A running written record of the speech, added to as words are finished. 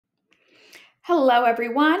Hello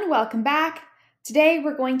everyone, welcome back. Today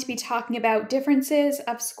we're going to be talking about differences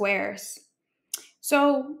of squares.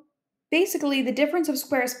 So basically the difference of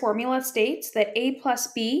squares formula states that a plus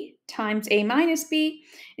b times a minus b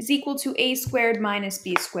is equal to a squared minus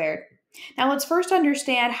b squared. Now let's first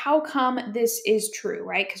understand how come this is true,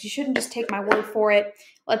 right? Because you shouldn't just take my word for it.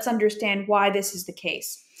 Let's understand why this is the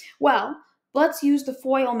case. Well, let's use the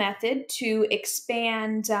FOIL method to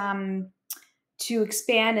expand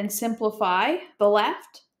and simplify the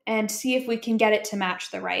left and see if we can get it to match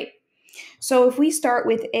the right. So if we start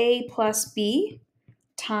with a plus b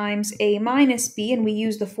times a minus b and we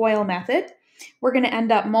use the FOIL method, we're going to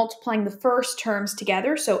end up multiplying the first terms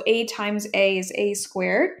together. So a times a is a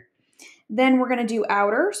squared. Then we're going to do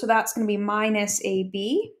outer, so that's going to be minus ab.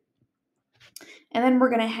 And then we're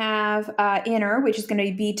going to have inner, which is going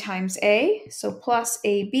to be b times a, so plus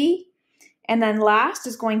ab. And then last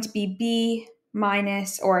is going to be b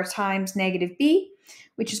minus or times negative b,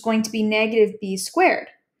 which is going to be negative b squared.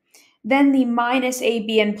 Then the minus ab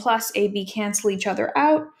and plus ab cancel each other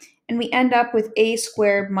out, and we end up with a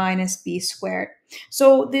squared minus b squared.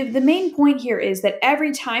 So the main point here is that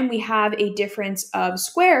every time we have a difference of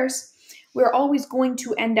squares, we're always going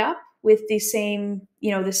to end up with the same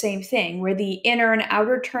thing, where the inner and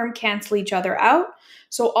outer term cancel each other out.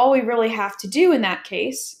 So all we really have to do in that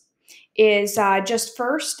case is just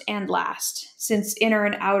first and last, since inner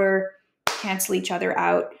and outer cancel each other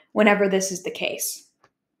out whenever this is the case.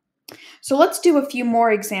 So let's do a few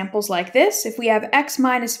more examples like this. If we have x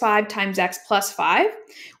minus 5 times x plus 5,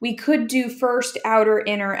 we could do first, outer,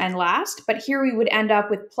 inner, and last, but here we would end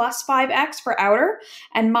up with plus 5x for outer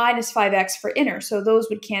and minus 5x for inner, so those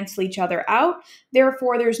would cancel each other out.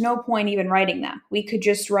 Therefore, there's no point even writing them. We could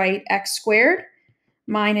just write x squared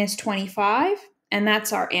minus 25, and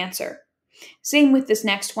that's our answer. Same with this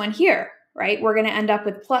next one here, right? We're going to end up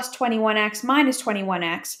with plus 21x minus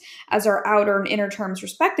 21x as our outer and inner terms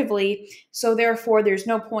respectively. So therefore, there's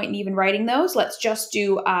no point in even writing those. Let's just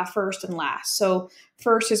do first and last. So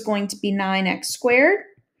first is going to be 9x squared,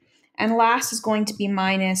 and last is going to be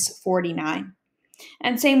minus 49.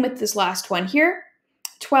 And same with this last one here.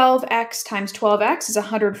 12x times 12x is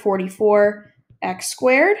 144x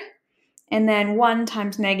squared. And then 1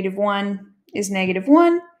 times negative 1 is negative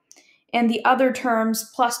 1. And the other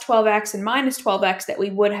terms, plus 12x and minus 12x, that we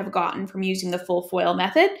would have gotten from using the full FOIL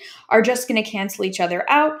method are just going to cancel each other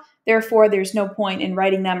out. Therefore, there's no point in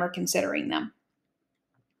writing them or considering them.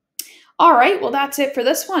 All right, well, that's it for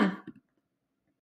this one.